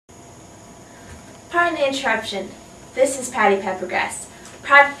Pardon the interruption. This is Paty Peppergrass,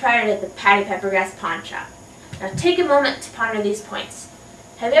 proud proprietor of the Paty Peppergrass pawn shop. Now take a moment to ponder these points.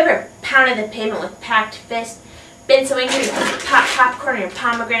 Have you ever pounded the pavement with packed fist, been so angry you pop popcorn in your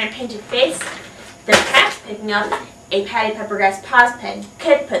pomegranate painted face? Then perhaps picking up a Paty Peppergrass pause pen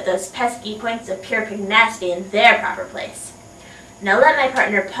could put those pesky points of pure pugnacity in their proper place. Now let my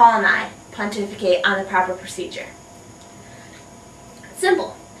partner Paul and I pontificate on the proper procedure.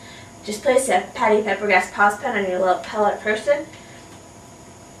 Simple. Just place a Paty Peppergrass pause pen on your lapel person,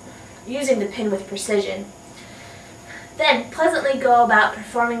 using the pin with precision. Then pleasantly go about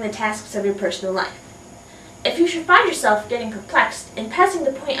performing the tasks of your personal life. If you should find yourself getting perplexed in passing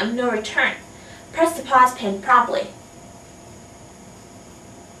the point of no return, press the pause pin promptly.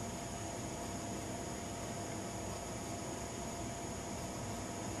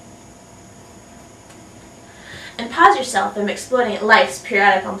 And pause yourself from exploding at life's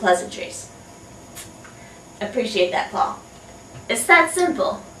periodic unpleasantries. Appreciate that, Paul. It's that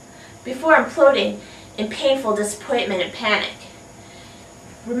simple. Before imploding in painful disappointment and panic,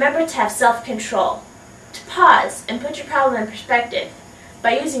 remember to have self-control, to pause and put your problem in perspective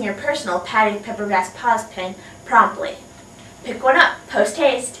by using your personal Paty Peppergrass pause pin promptly. Pick one up, post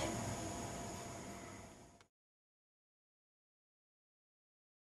haste.